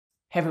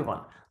Hey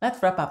everyone,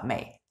 let's wrap up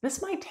May.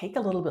 This might take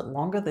a little bit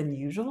longer than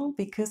usual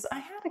because I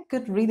had a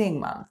good reading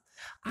month.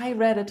 I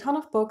read a ton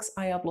of books,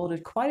 I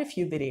uploaded quite a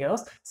few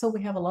videos, so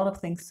we have a lot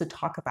of things to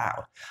talk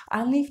about.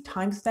 I'll leave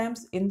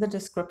timestamps in the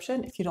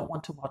description if you don't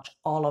want to watch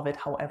all of it,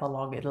 however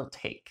long it'll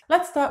take.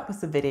 Let's start with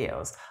the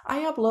videos. I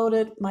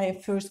uploaded my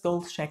first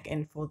goals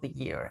check-in for the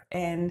year,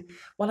 and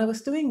while I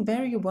was doing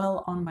very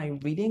well on my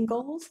reading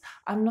goals,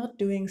 I'm not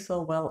doing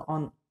so well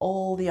on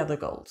all the other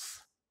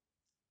goals,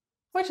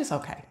 which is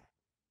okay.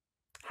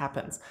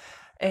 Happens.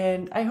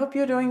 And I hope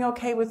you're doing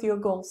okay with your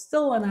goals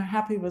still and are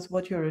happy with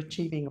what you're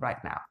achieving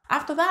right now.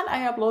 After that,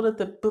 I uploaded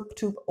the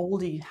BookTube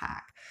oldie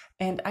hack.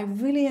 And I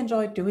really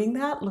enjoyed doing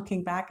that,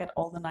 looking back at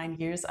all the 9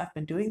 years I've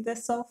been doing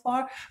this so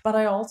far. But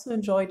I also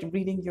enjoyed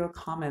reading your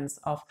comments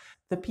of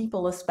the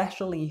people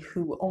especially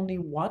who only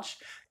watch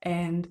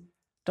and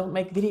don't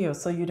make videos,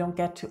 so you don't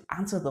get to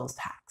answer those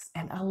tags.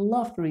 And I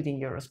loved reading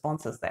your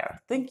responses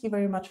there. Thank you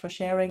very much for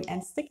sharing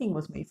and sticking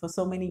with me for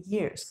so many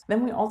years.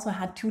 Then we also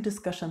had 2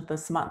 discussions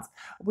this month.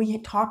 We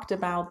talked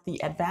about the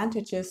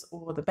advantages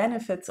or the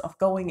benefits of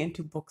going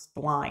into books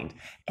blind.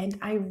 And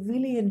I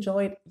really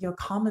enjoyed your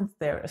comments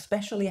there,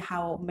 especially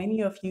how many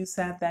of you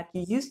said that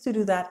you used to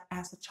do that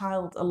as a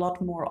child a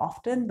lot more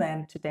often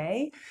than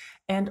today.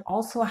 And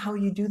also how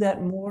you do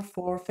that more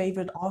for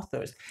favorite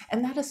authors.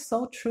 And that is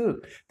so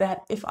true,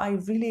 that if I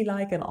really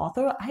like an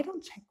author, I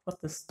don't check what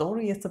the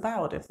story is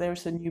about. If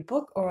there's a new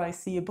book or I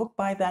see a book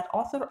by that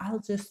author, I'll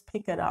just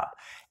pick it up.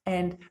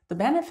 And the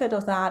benefit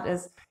of that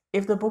is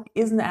if the book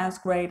isn't as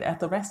great as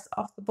the rest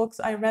of the books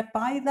I read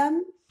by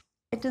them,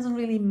 it doesn't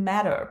really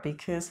matter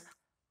because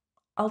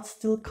I'll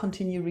still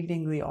continue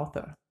reading the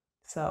author.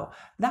 So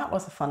that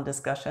was a fun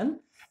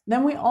discussion.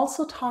 Then we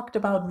also talked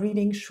about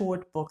reading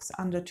short books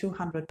under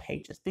 200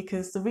 pages,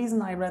 because the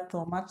reason I read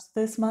so much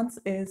this month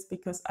is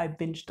because I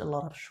binged a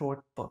lot of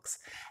short books.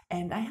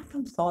 And I have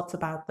some thoughts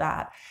about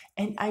that.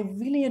 And I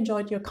really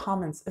enjoyed your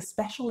comments,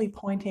 especially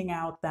pointing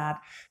out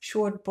that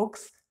short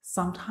books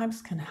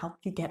sometimes can help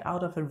you get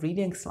out of a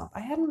reading slump.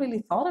 I hadn't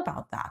really thought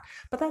about that,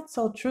 but that's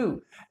so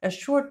true. A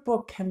short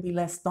book can be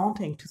less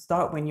daunting to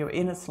start when you're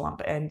in a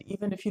slump. And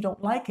even if you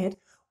don't like it,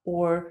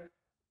 or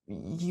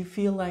you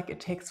feel like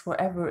it takes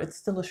forever, it's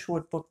still a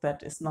short book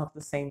that is not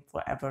the same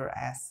forever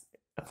as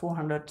a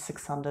 400,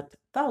 600,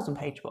 1,000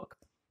 page book.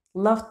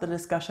 Loved the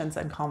discussions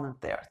and comment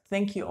there.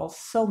 Thank you all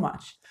so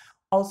much.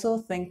 Also,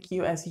 thank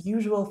you as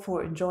usual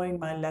for enjoying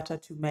my letter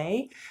to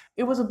May.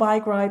 It was a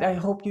bike ride. I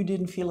hope you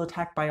didn't feel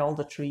attacked by all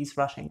the trees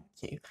rushing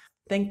at you.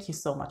 Thank you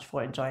so much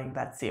for enjoying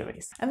that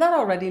series. And that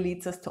already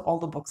leads us to all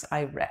the books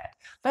I read.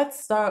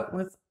 Let's start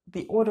with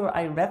the order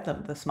I read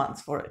them this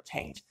month for a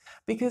change,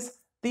 because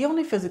the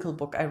only physical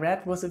book I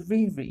read was a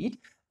reread,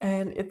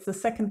 and it's the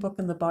second book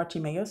in the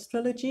Bartimaeus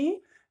trilogy.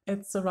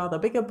 It's a rather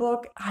bigger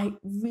book. I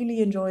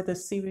really enjoy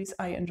this series.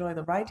 I enjoy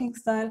the writing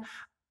style.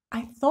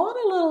 I thought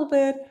a little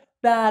bit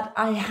that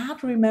I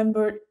had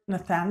remembered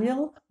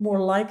Nathaniel more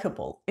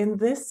likable. In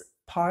this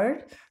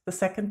part, the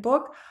second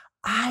book,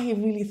 I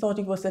really thought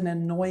he was an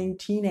annoying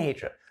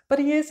teenager. But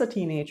he is a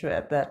teenager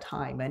at that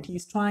time, and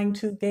he's trying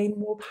to gain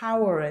more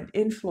power and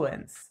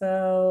influence.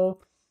 So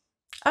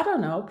I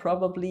don't know,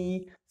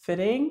 probably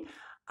fitting.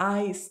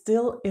 I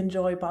still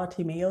enjoy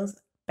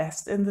Bartimaeus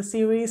best in the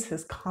series.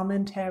 His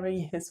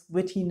commentary, his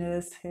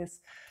wittiness, his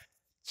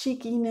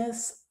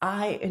cheekiness,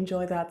 I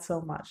enjoy that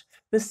so much.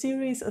 The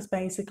series is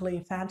basically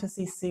a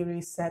fantasy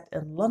series set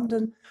in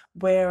London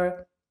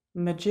where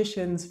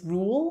magicians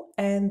rule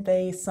and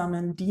they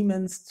summon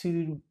demons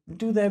to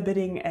do their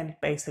bidding and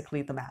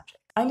basically the magic.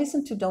 I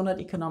listened to Doughnut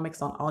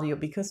Economics on audio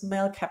because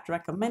Mel kept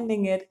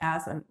recommending it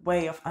as a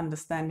way of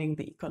understanding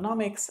the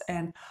economics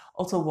and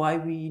also why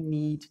we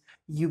need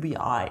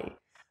UBI.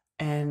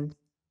 And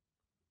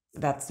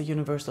that's the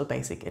Universal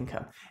Basic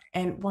Income.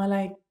 And while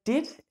I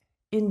did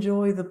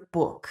enjoy the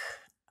book,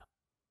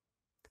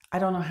 I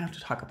don't know how to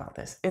talk about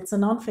this. It's a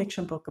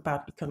nonfiction book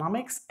about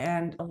economics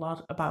and a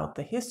lot about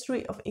the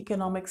history of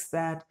economics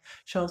that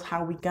shows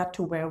how we got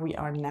to where we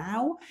are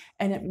now,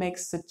 and it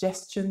makes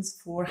suggestions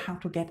for how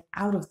to get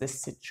out of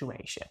this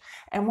situation.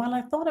 And while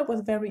I thought it was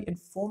very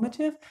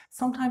informative,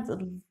 sometimes it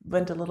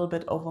went a little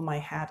bit over my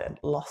head and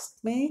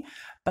lost me,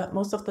 but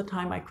most of the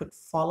time I could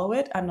follow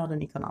it. I'm not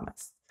an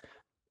economist,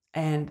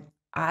 and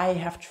I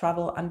have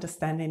trouble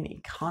understanding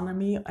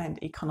economy and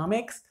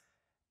economics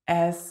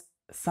as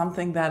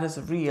something that is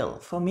real.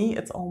 For me,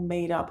 it's all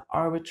made up,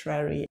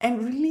 arbitrary,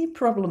 and really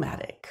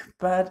problematic.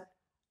 But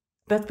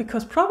that's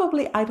because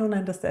probably I don't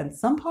understand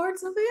some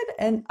parts of it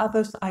and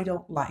others I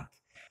don't like.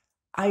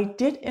 I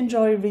did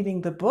enjoy reading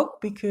the book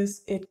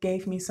because it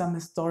gave me some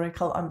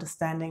historical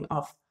understanding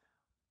of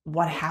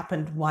what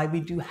happened, why we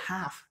do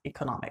have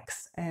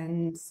economics.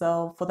 And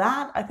so for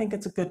that, I think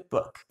it's a good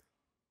book.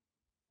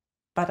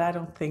 But I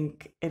don't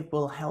think it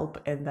will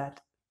help in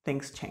that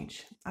things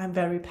change. I'm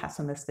very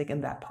pessimistic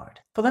in that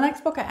part. For the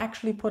next book, I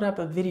actually put up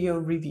a video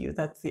review.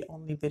 That's the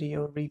only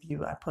video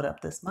review I put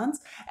up this month,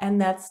 and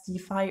that's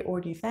Defy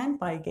or Defend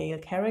by Gail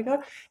Carriger.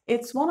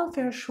 It's one of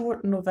her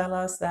short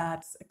novellas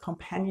that's a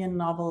companion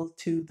novel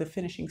to the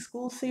Finishing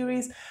School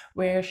series,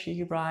 where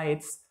she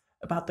writes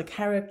about the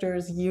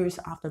characters years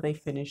after they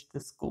finished the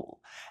school.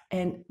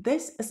 And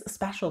this is a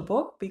special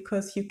book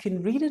because you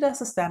can read it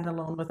as a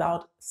standalone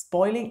without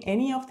spoiling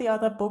any of the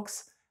other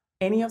books,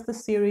 any of the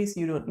series.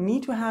 You don't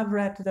need to have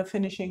read the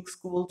finishing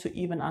school to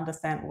even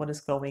understand what is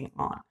going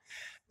on.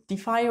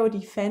 Defy or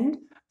Defend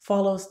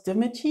follows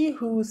Dimity,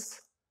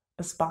 who's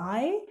a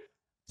spy,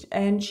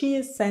 and she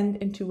is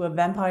sent into a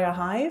vampire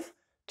hive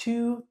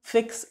to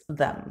fix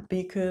them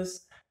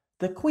because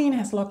the queen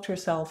has locked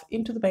herself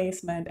into the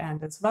basement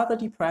and is rather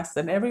depressed,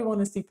 and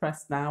everyone is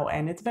depressed now,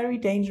 and it's very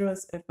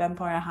dangerous if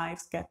vampire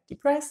hives get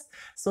depressed.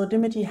 So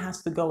Dimity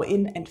has to go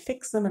in and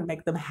fix them and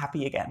make them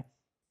happy again.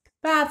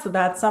 That's a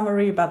bad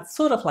summary, but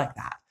sort of like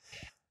that.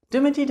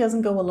 Dimity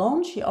doesn't go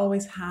alone. She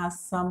always has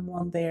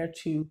someone there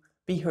to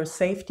be her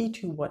safety,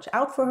 to watch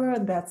out for her,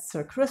 and that's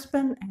Sir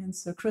Crispin. And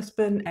Sir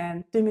Crispin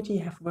and Dimity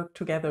have worked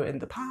together in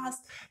the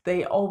past.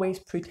 They always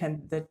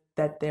pretend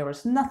that there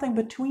is nothing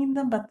between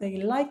them, but they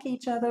like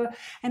each other.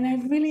 And I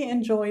really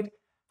enjoyed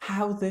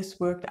how this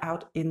worked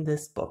out in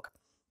this book.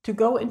 To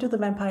go into the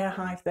vampire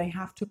hive, they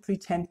have to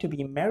pretend to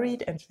be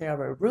married and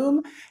share a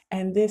room,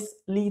 and this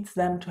leads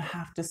them to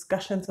have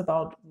discussions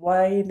about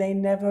why they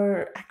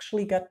never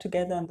actually got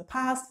together in the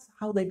past,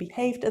 how they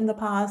behaved in the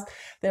past.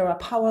 There are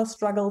power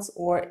struggles,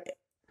 or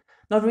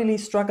not really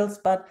struggles,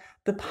 but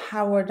the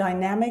power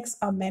dynamics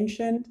are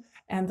mentioned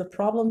and the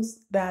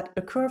problems that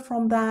occur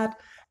from that,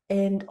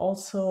 and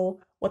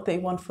also what they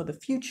want for the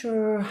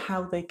future,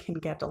 how they can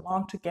get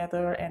along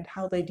together, and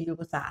how they deal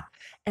with that.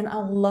 And I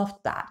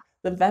loved that.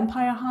 The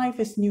Vampire Hive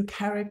is new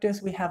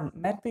characters we haven't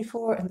met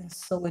before, and they're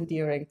so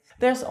endearing.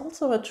 There's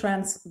also a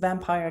trans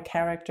vampire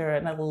character,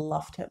 and I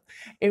loved him.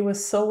 It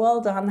was so well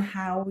done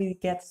how he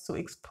gets to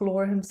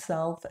explore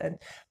himself and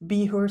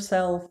be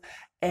herself,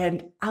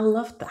 and I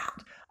loved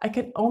that. I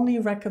can only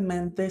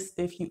recommend this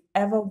if you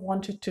ever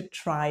wanted to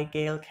try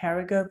Gail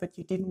Carriger, but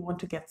you didn't want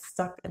to get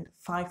stuck in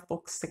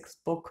 5-book,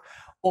 6-book,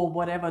 or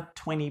whatever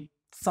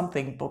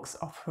 20-something books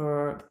of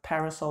her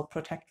Parasol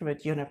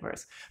Protectorate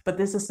universe. But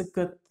this is a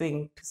good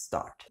thing to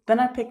start. Then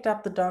I picked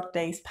up The Dark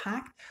Days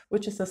Pact,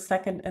 which is the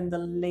second in the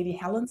Lady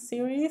Helen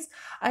series.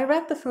 I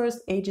read the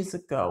first ages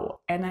ago,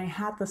 and I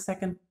had the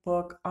second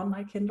book on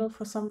my Kindle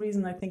for some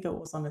reason. I think it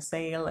was on a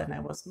sale, and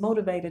I was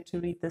motivated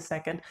to read the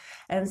second.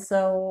 And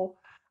so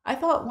I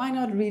thought, why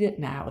not read it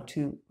now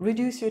to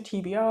reduce your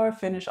TBR,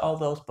 finish all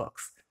those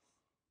books?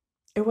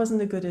 It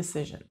wasn't a good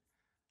decision.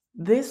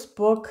 This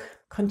book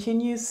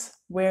continues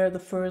where the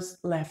first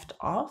left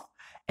off,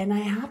 and I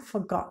had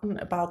forgotten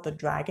about the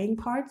dragging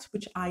parts,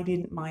 which I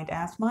didn't mind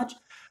as much,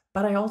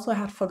 but I also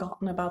had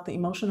forgotten about the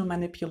emotional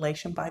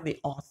manipulation by the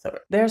author.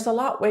 There's a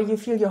lot where you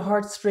feel your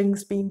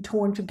heartstrings being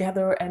torn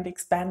together and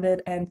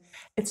expanded, and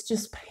it's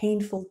just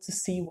painful to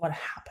see what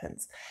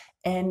happens.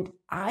 And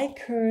I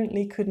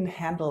currently couldn't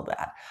handle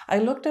that. I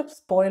looked up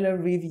spoiler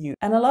review,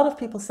 and a lot of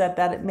people said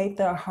that it made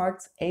their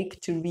hearts ache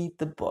to read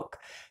the book.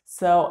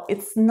 So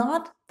it's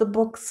not the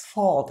book's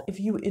fault if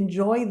you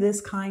enjoy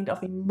this kind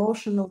of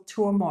emotional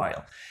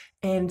turmoil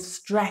and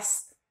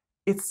stress.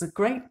 It's a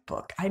great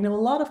book. I know a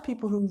lot of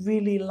people who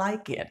really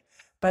like it,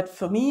 but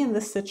for me in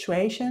this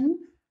situation,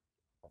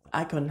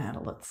 I couldn't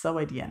handle it, so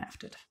I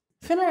DNF'd it.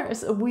 Finner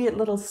is a weird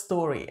little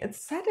story.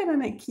 It's set in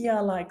an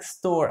IKEA-like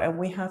store, and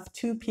we have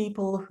two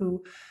people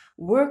who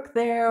work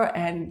there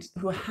and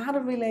who had a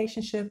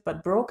relationship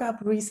but broke up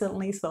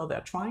recently, so they're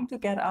trying to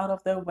get out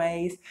of their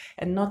ways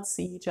and not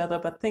see each other,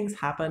 but things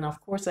happen. Of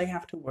course, they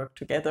have to work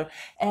together.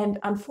 And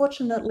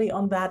unfortunately,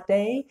 on that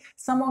day,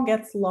 someone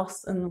gets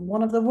lost in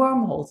one of the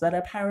wormholes that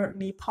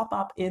apparently pop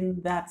up in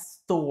that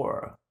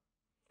store.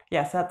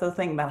 Yes, that's the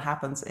thing that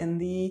happens in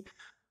the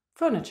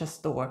furniture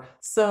store.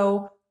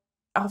 So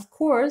of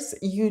course,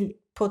 you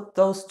put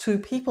those two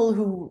people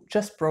who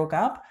just broke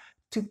up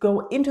to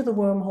go into the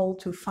wormhole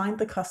to find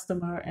the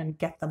customer and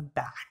get them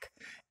back.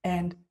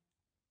 And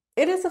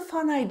it is a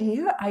fun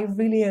idea. I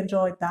really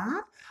enjoyed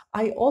that.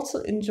 I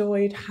also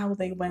enjoyed how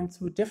they went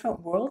through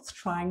different worlds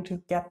trying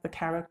to get the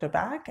character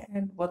back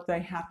and what they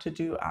had to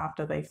do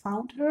after they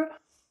found her.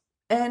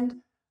 And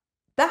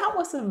that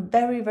was a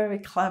very, very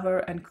clever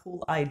and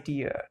cool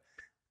idea.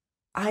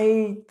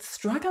 I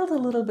struggled a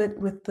little bit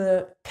with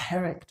the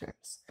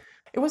characters.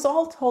 It was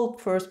all told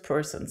first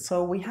person.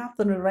 So we have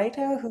the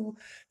narrator who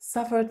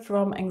suffered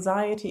from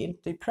anxiety and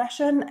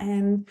depression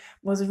and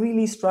was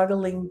really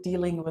struggling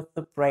dealing with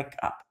the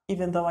breakup,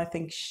 even though I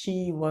think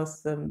she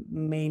was the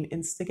main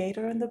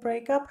instigator in the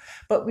breakup.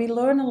 But we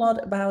learn a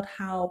lot about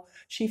how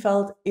she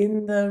felt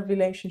in the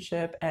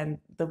relationship and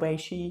the way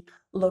she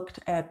looked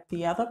at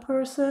the other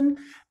person.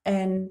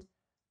 And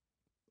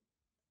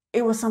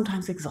it was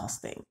sometimes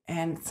exhausting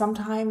and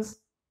sometimes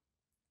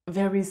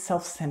very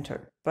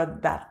self-centered,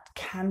 but that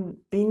can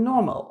be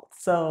normal.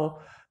 So,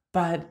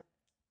 but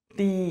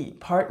the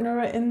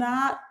partner in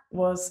that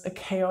was a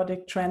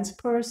chaotic trans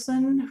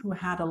person who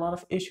had a lot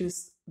of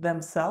issues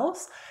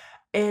themselves,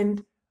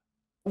 and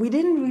we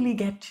didn't really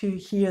get to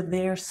hear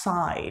their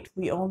side.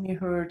 We only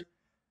heard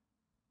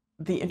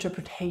the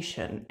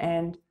interpretation,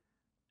 and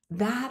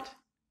that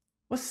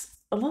was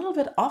a little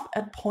bit off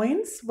at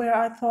points where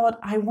I thought,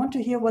 I want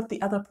to hear what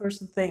the other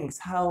person thinks,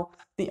 how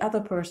the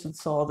other person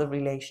saw the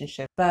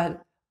relationship.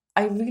 But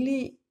I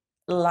really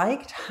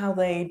liked how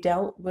they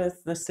dealt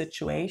with the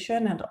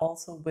situation and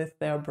also with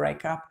their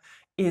breakup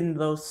in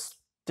those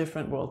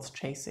different worlds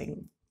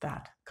chasing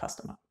that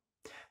customer.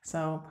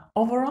 So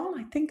overall,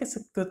 I think it's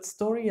a good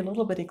story, a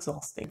little bit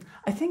exhausting.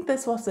 I think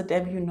this was the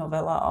debut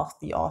novella of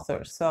the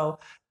author, so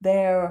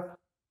there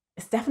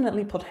is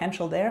definitely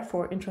potential there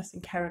for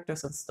interesting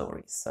characters and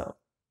stories. So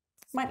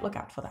might look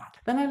out for that.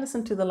 Then I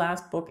listened to the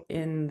last book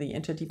in the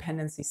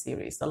Interdependency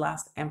series, The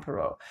Last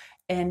Emperor,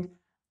 and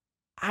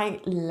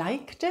I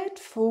liked it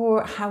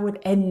for how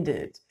it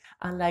ended.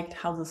 I liked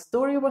how the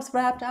story was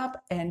wrapped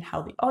up and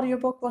how the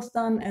audiobook was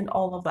done and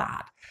all of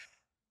that.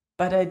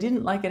 But I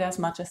didn't like it as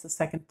much as the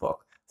second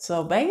book.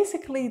 So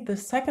basically, the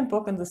second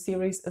book in the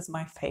series is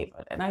my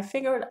favorite, and I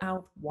figured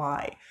out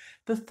why.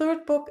 The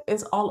third book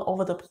is all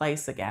over the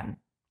place again,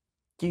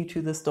 due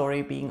to the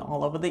story being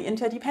all over the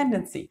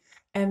interdependency.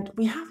 And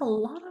we have a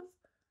lot of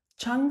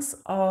chunks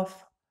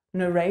of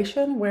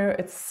narration where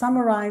it's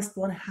summarized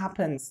what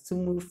happens to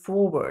move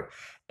forward,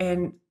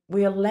 and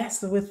we are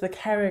less with the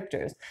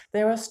characters.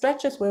 There are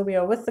stretches where we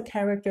are with the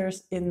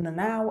characters in the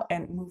now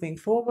and moving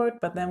forward,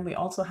 but then we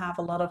also have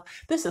a lot of,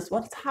 this is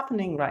what's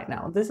happening right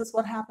now, this is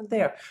what happened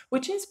there,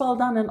 which is well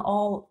done and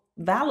all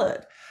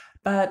valid.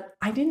 But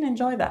I didn't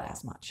enjoy that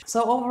as much.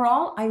 So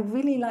overall, I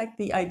really like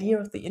the idea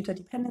of the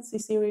Interdependency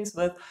series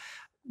with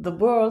the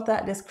world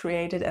that is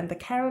created and the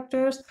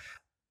characters.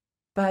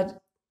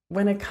 But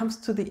when it comes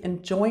to the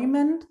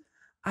enjoyment,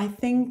 I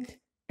think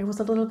it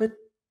was a little bit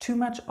too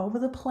much over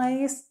the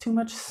place, too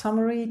much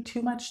summary,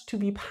 too much to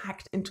be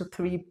packed into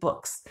 3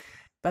 books.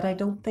 But I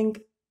don't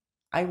think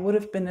I would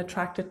have been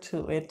attracted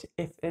to it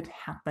if it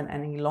had been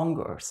any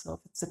longer. So if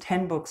it's a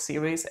 10-book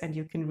series and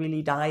you can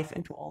really dive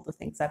into all the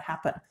things that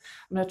happen,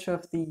 I'm not sure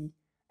if the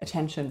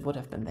attention would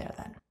have been there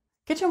then.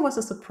 Kitchen was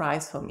a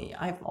surprise for me.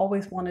 I've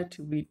always wanted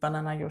to read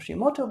Banana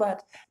Yoshimoto,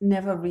 but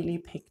never really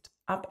picked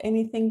up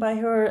anything by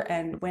her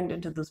and went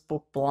into this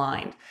book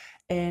blind.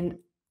 And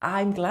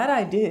I'm glad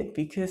I did,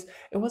 because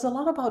it was a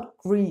lot about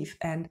grief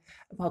and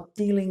about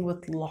dealing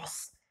with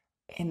loss.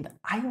 And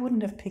I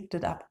wouldn't have picked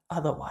it up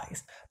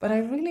otherwise. But I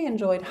really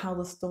enjoyed how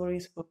the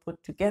stories were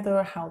put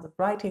together, how the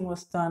writing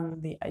was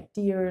done, the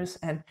ideas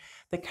and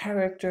the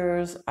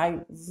characters. I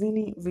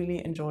really,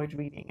 really enjoyed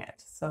reading it.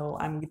 So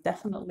I'm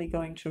definitely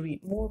going to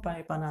read more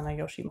by Banana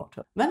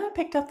Yoshimoto. Then I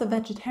picked up The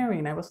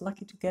Vegetarian. I was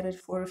lucky to get it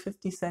for a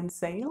 50-cent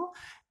sale.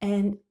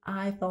 And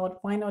I thought,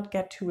 why not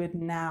get to it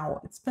now?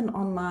 It's been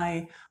on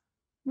my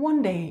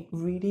one-day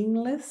reading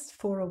list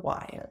for a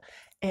while.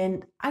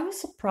 And I was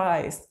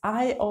surprised.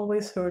 I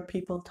always heard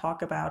people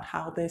talk about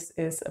how this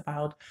is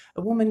about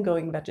a woman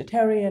going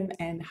vegetarian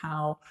and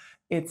how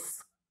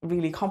it's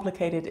really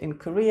complicated in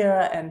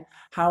Korea and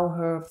how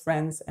her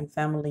friends and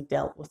family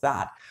dealt with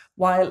that.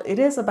 While it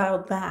is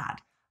about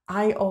that,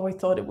 I always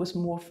thought it was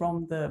more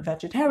from the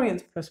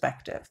vegetarian's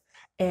perspective.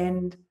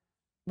 And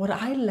what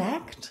I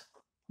lacked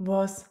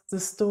was the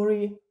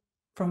story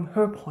from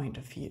her point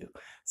of view.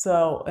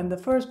 So in the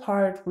first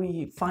part,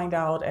 we find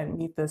out and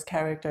meet this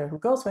character who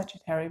goes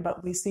vegetarian,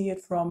 but we see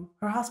it from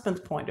her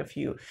husband's point of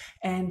view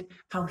and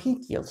how he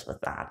deals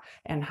with that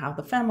and how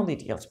the family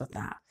deals with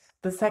that.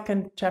 The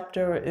second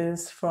chapter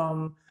is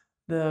from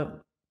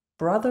the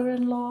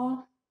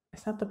brother-in-law.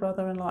 Is that the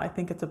brother-in-law? I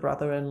think it's a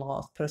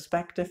brother-in-law's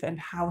perspective and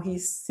how he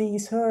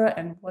sees her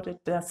and what it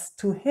does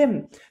to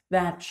him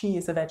that she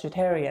is a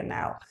vegetarian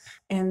now.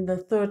 And the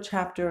third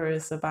chapter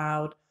is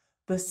about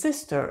the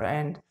sister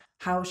and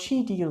how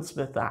she deals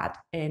with that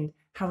and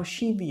how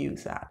she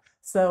views that.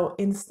 So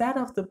instead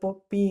of the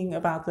book being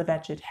about the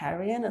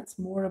vegetarian, it's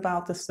more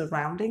about the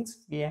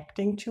surroundings,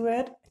 reacting to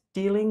it,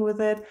 dealing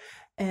with it,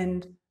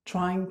 and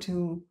trying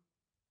to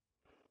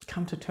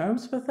come to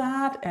terms with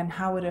that and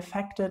how it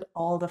affected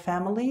all the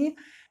family.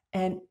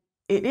 And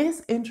it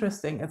is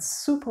interesting.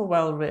 It's super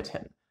well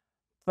written,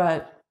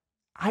 but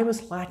I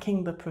was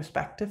lacking the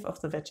perspective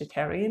of the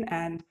vegetarian,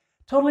 and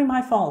totally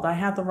my fault. I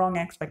had the wrong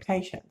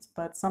expectations,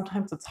 but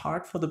sometimes it's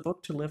hard for the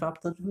book to live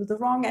up to the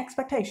wrong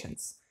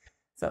expectations.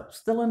 So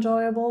still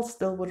enjoyable,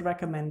 still would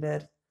recommend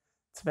it.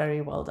 It's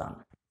very well done.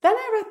 Then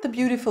I read the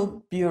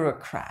beautiful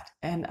Bureaucrat,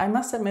 and I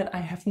must admit, I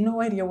have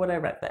no idea what I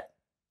read there.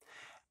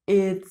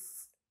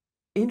 It's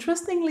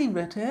interestingly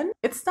written.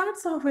 It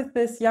starts off with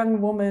this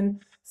young woman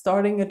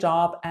starting a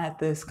job at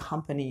this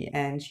company,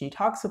 and she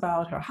talks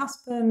about her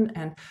husband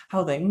and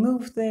how they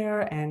moved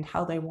there and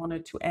how they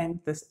wanted to end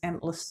this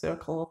endless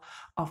circle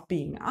of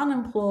being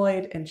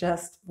unemployed and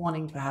just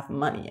wanting to have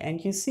money.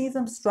 And you see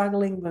them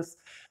struggling with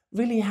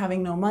really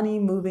having no money,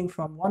 moving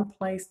from one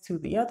place to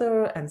the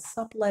other and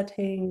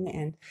subletting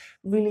and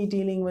really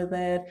dealing with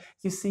it.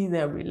 You see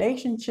their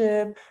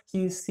relationship,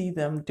 you see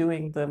them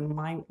doing the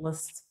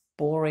mindless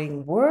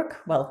boring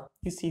work. Well,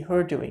 you see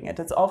her doing it.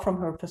 It's all from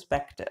her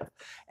perspective.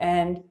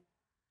 And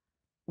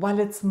while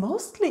it's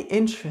mostly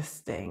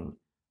interesting,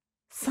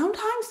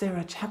 sometimes there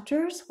are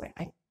chapters where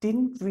I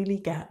didn't really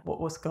get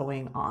what was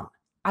going on.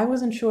 I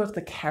wasn't sure if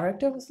the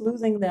character was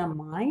losing their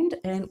mind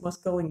and was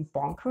going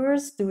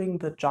bonkers doing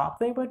the job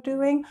they were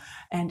doing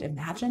and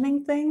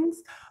imagining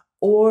things,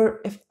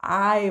 or if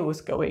I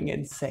was going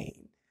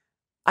insane.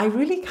 I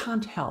really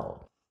can't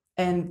tell.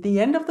 And the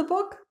end of the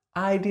book,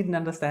 I didn't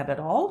understand at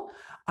all.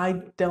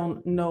 I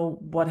don't know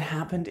what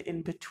happened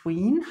in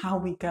between, how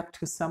we got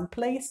to some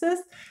places,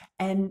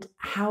 and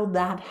how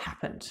that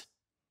happened.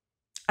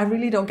 I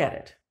really don't get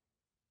it.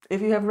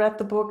 If you have read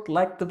the book,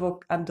 liked the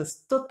book,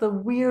 understood the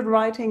weird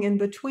writing in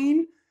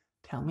between,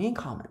 tell me in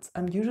comments.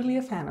 I'm usually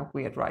a fan of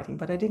weird writing,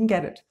 but I didn't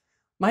get it.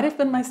 Might have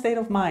been my state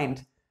of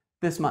mind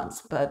this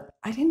month, but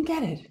I didn't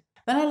get it.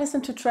 Then I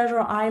listened to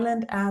Treasure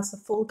Island as a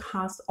full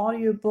cast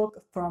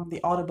audiobook from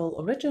the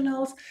Audible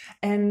originals,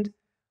 and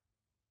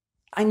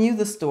I knew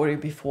the story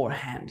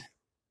beforehand.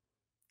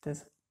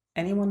 Does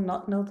anyone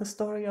not know the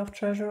story of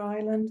Treasure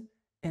Island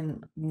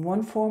in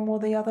one form or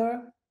the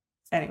other?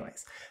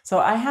 Anyways, so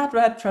I had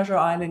read Treasure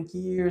Island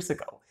years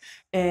ago,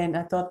 and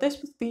I thought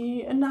this would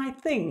be a nice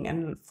thing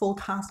and full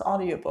cast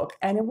audiobook,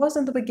 and it was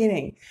in the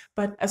beginning.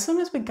 But as soon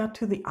as we got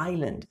to the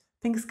island,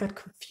 things got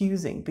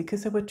confusing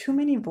because there were too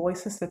many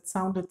voices that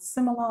sounded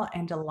similar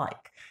and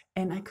alike,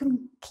 and I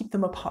couldn't keep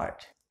them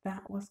apart.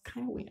 That was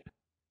kind of weird.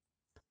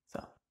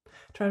 So,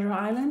 Treasure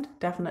Island,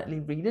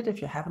 definitely read it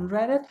if you haven't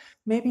read it.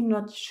 Maybe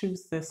not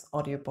choose this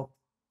audiobook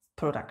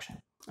production.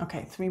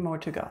 Okay, 3 more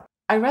to go.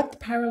 I read The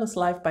Perilous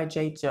Life by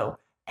Jade,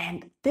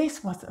 and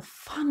this was a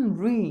fun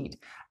read.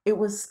 It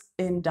was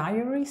in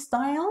diary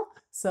style,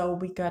 so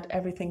we got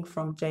everything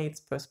from Jade's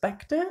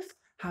perspective,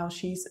 how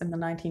she's in the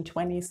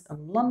 1920s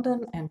in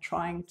London and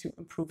trying to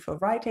improve her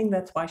writing.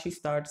 That's why she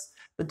starts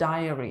the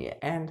diary.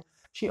 And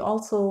she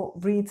also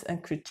reads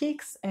and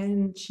critiques,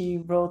 and she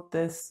wrote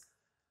this,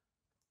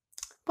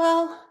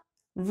 well,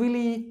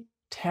 really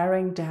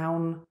tearing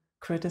down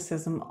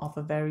criticism of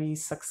a very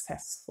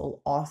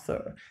successful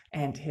author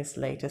and his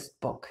latest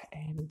book.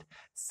 And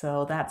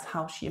so that's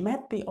how she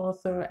met the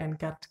author and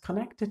got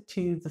connected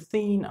to the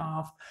theme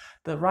of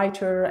the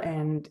writer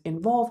and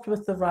involved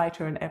with the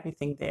writer and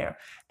everything there.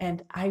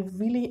 And I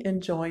really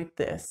enjoyed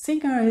this, seeing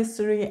her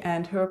history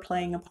and her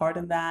playing a part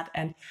in that,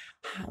 and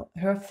how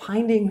her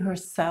finding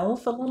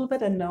herself a little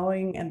bit and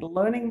knowing and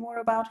learning more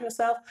about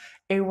herself.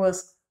 It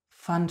was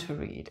fun to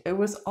read. It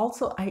was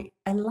also, I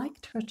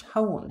liked her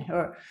tone.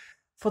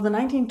 For the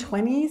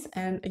 1920s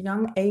and a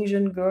young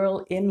Asian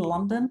girl in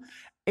London,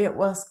 it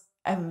was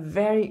a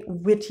very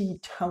witty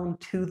tone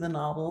to the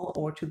novel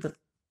or to the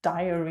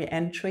diary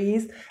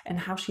entries and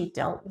how she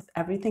dealt with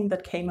everything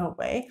that came her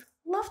way.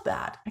 Love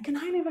that. I can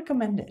highly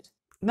recommend it.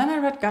 Then I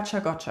read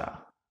Ghachar.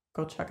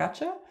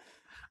 Ghachar?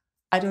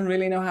 I don't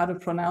really know how to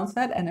pronounce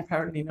that, and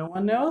apparently no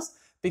one knows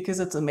because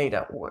it's a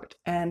made-up word.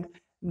 And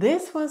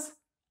this was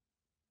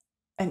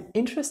an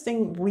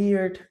interesting,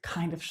 weird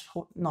kind of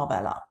short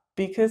novella,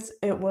 because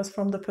it was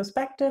from the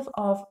perspective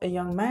of a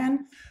young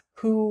man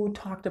who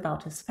talked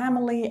about his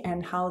family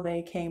and how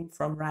they came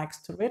from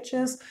rags to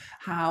riches,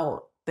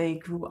 how they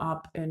grew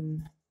up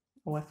in,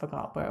 oh, I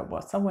forgot where it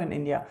was, somewhere in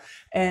India,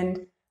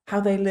 and how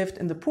they lived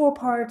in the poor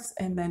parts,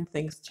 and then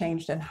things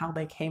changed, and how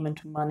they came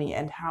into money,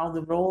 and how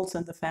the roles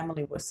in the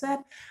family were set,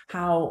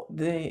 how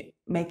the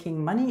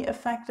making money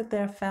affected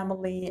their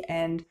family,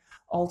 and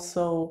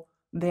also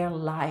their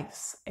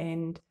lives.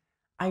 And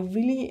I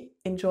really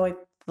enjoyed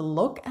the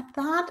look at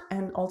that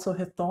and also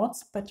his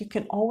thoughts, but you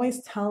can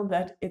always tell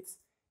that it's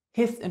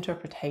his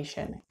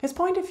interpretation. His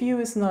point of view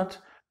is not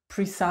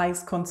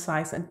precise,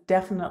 concise, and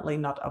definitely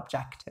not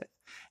objective.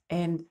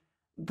 And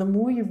the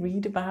more you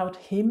read about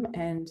him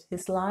and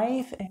his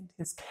life and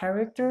his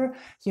character,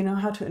 you know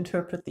how to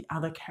interpret the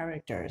other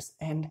characters.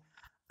 And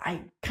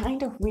I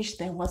kind of wish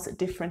there was a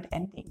different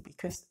ending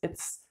because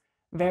it's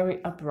very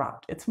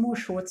abrupt. It's more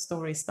short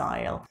story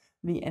style.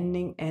 The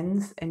ending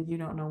ends and you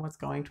don't know what's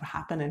going to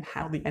happen and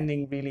how the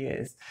ending really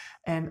is.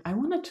 And I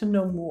wanted to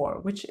know more,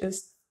 which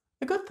is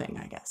a good thing,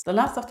 I guess. The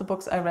last of the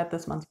books I read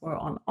this month were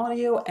on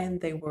audio, and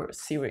they were a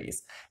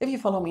series. If you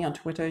follow me on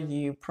Twitter,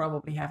 you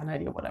probably have an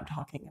idea what I'm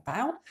talking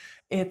about.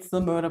 It's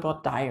the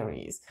Murderbot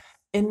Diaries.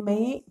 In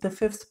May, the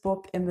 5th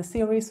book in the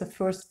series, the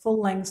first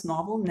full-length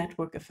novel,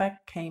 Network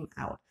Effect, came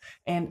out.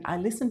 And I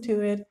listened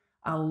to it.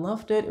 I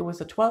loved it. It was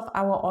a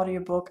 12-hour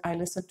audiobook. I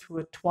listened to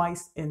it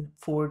twice in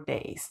 4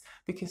 days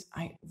because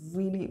I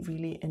really,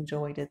 really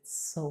enjoyed it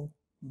so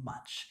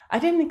much. I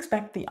didn't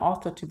expect the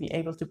author to be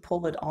able to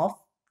pull it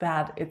off,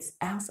 that it's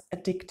as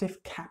addictive,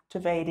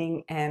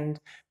 captivating, and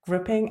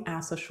gripping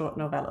as a short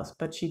novellas,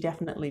 but she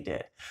definitely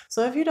did.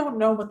 So if you don't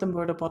know what the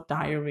Murderbot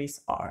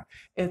Diaries are,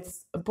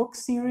 it's a book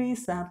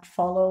series that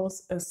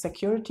follows a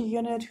security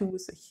unit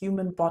who's a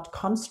human bot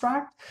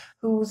construct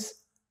who's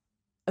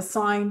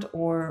assigned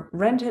or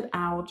rented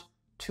out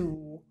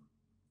to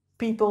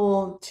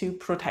people to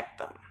protect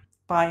them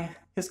by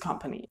his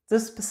company.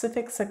 This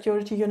specific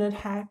security unit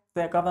hacked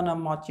their governor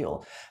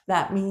module.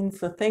 That means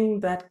the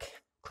thing that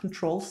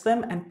controls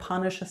them and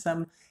punishes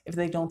them if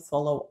they don't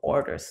follow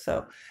orders.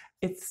 So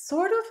it's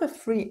sort of a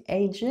free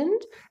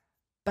agent,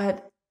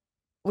 but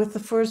with the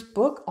first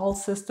book, All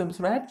Systems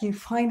Red, you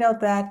find out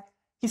that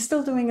he's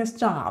still doing his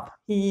job.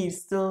 He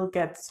still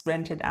gets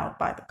rented out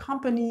by the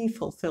company,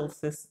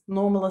 fulfills his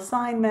normal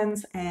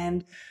assignments,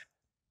 and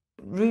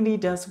really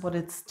does what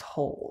it's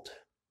told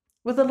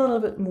with a little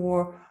bit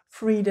more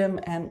freedom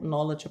and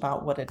knowledge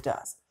about what it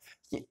does.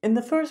 In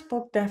the first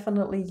book,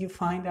 definitely you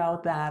find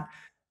out that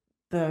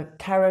the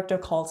character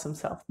calls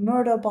himself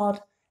Murderbot,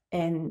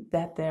 and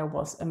that there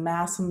was a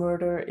mass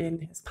murder in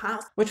his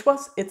past, which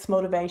was its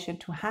motivation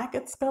to hack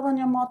its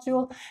scavenger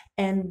module,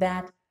 and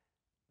that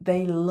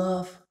they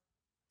love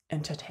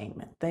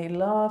entertainment. They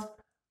love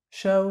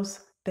shows,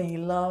 they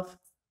love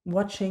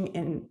watching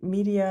in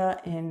media,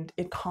 and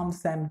it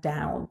calms them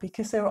down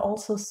because they're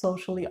also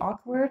socially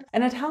awkward,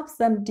 and it helps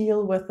them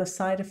deal with the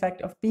side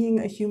effect of being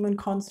a human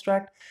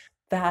construct,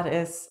 that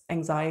is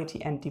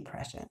anxiety and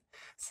depression.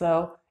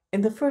 So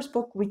in the first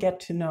book, we get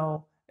to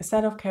know a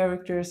set of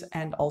characters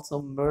and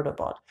also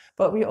Murderbot,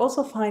 but we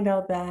also find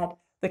out that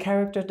the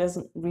character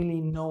doesn't really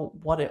know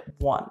what it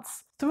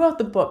wants. Throughout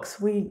the books,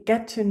 we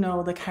get to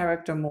know the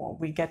character more.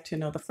 We get to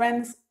know the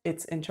friends,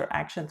 its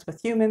interactions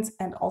with humans,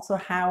 and also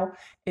how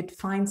it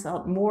finds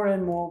out more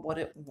and more what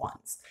it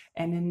wants.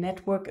 And in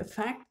Network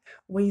Effect,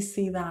 we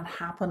see that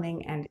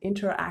happening and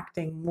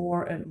interacting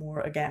more and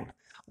more again.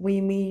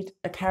 We meet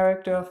a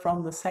character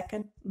from the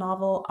second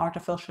novel,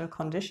 Artificial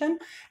Condition,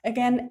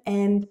 again,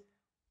 and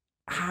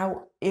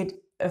how it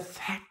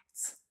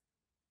affects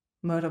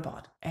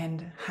Murderbot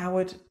and how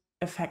it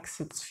affects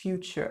its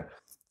future.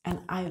 And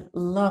I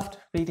loved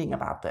reading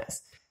about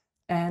this.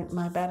 And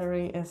my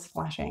battery is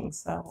flashing,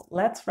 so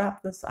let's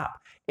wrap this up.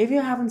 If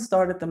you haven't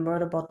started the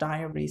Murderbot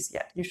Diaries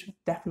yet, you should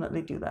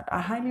definitely do that. I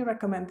highly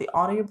recommend the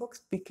audiobooks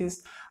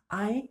because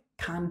I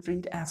can't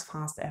read as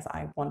fast as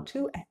I want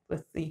to, and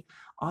with the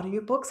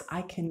audiobooks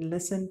I can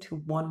listen to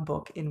one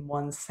book in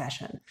one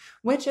session,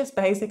 which is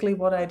basically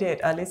what I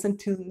did. I listened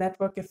to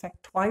Network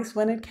Effect twice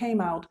when it came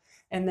out,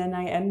 and then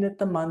I ended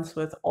the months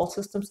with All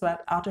Systems Red,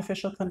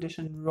 Artificial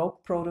Condition,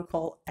 Rogue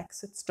Protocol,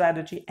 Exit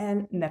Strategy,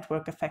 and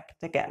Network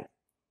Effect again.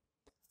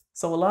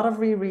 So a lot of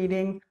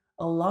rereading,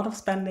 a lot of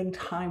spending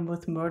time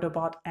with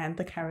Murderbot and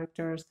the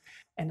characters,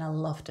 and I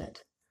loved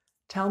it.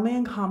 Tell me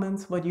in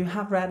comments what you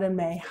have read in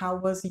May. How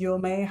was your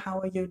May? How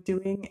are you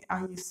doing?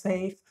 Are you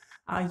safe?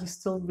 Are you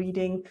still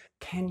reading?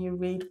 Can you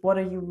read? What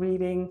are you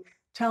reading?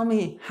 Tell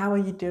me, how are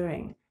you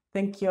doing?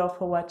 Thank you all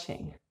for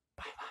watching.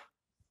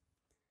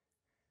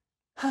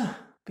 Bye-bye.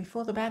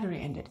 Before the battery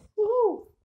ended.